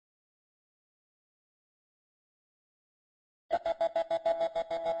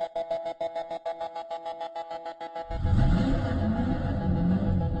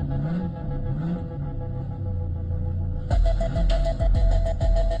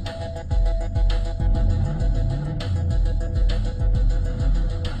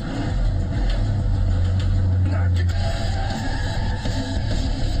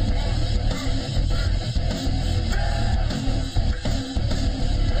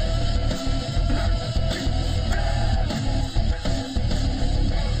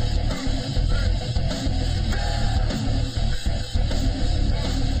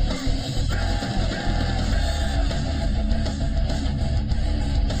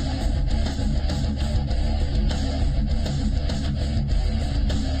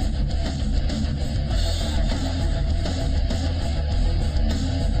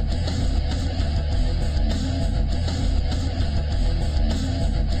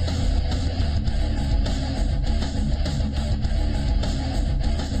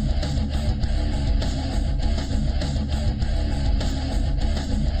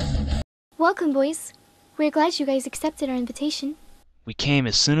Welcome, boys. We're glad you guys accepted our invitation. We came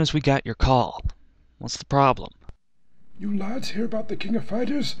as soon as we got your call. What's the problem? You lads hear about the King of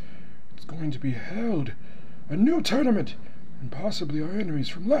Fighters? It's going to be held. A new tournament, and possibly our enemies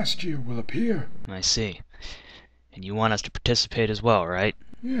from last year will appear. I see. And you want us to participate as well, right?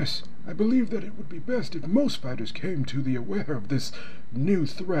 Yes, I believe that it would be best if most fighters came to the aware of this new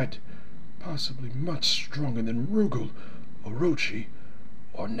threat. Possibly much stronger than Rugal, Orochi,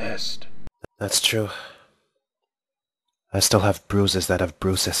 or Nest. That's true. I still have bruises that have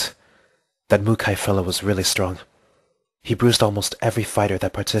bruises. That Mukai fellow was really strong. He bruised almost every fighter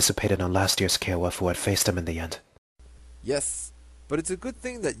that participated on last year's KOF who had faced him in the end. Yes, but it's a good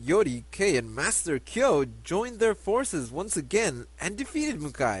thing that Iori, Kei, and Master Kyo joined their forces once again and defeated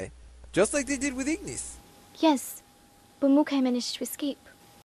Mukai, just like they did with Ignis. Yes, but Mukai managed to escape.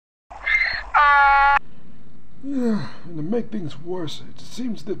 Yeah, and to make things worse, it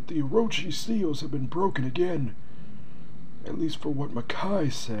seems that the Orochi seals have been broken again. At least for what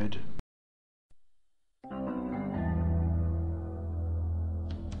Mukai said.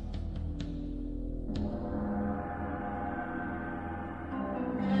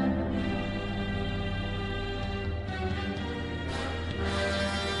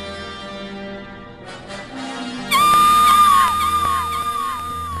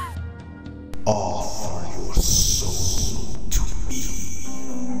 Offer your soul to me.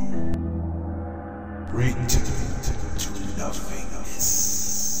 Return to nothingness.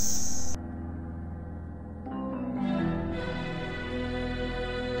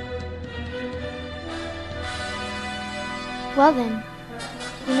 Well then,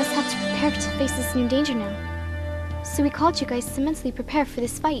 we must have to prepare to face this new danger now. So we called you guys to mentally prepare for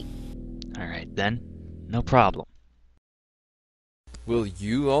this fight. Alright then, no problem. Will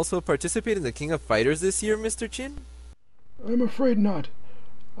you also participate in the King of Fighters this year, Mr. Chin? I'm afraid not.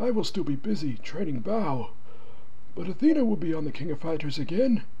 I will still be busy training Bao. But Athena will be on the King of Fighters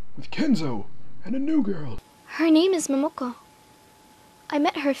again, with Kenzo and a new girl. Her name is Momoko. I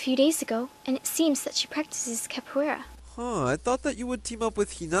met her a few days ago, and it seems that she practices capoeira. Huh, I thought that you would team up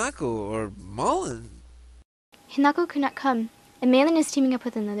with Hinako or Malin. Hinako could not come, and Malin is teaming up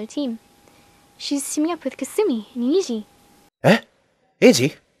with another team. She's teaming up with Kasumi and Eiji. Eh?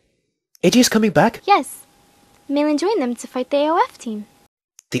 Eiji? Eiji's coming back? Yes. Malin joined them to fight the AOF team.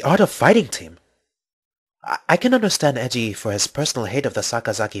 The Art of Fighting team? I can understand Eiji for his personal hate of the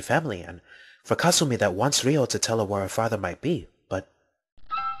Sakazaki family, and for Kasumi that wants Ryo to tell her where her father might be, but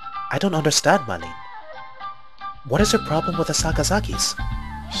I don't understand Malin. What is her problem with the Sakazakis?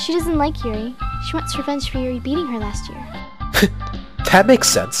 She doesn't like Yuri. She wants revenge for Yuri beating her last year. That makes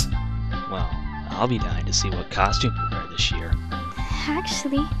sense. Well, I'll be dying to see what costume you wear this year.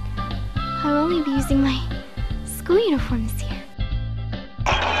 Actually, I'll only be using my school uniform this year.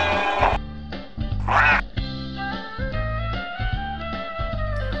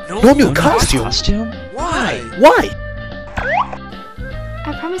 No new costume? Why? Why?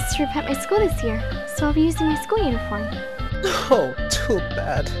 I promised to represent my school this year, so I'll be using my school uniform. Oh, too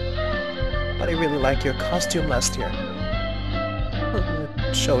bad. But I really liked your costume last year.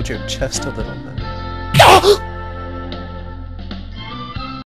 It showed your chest a little.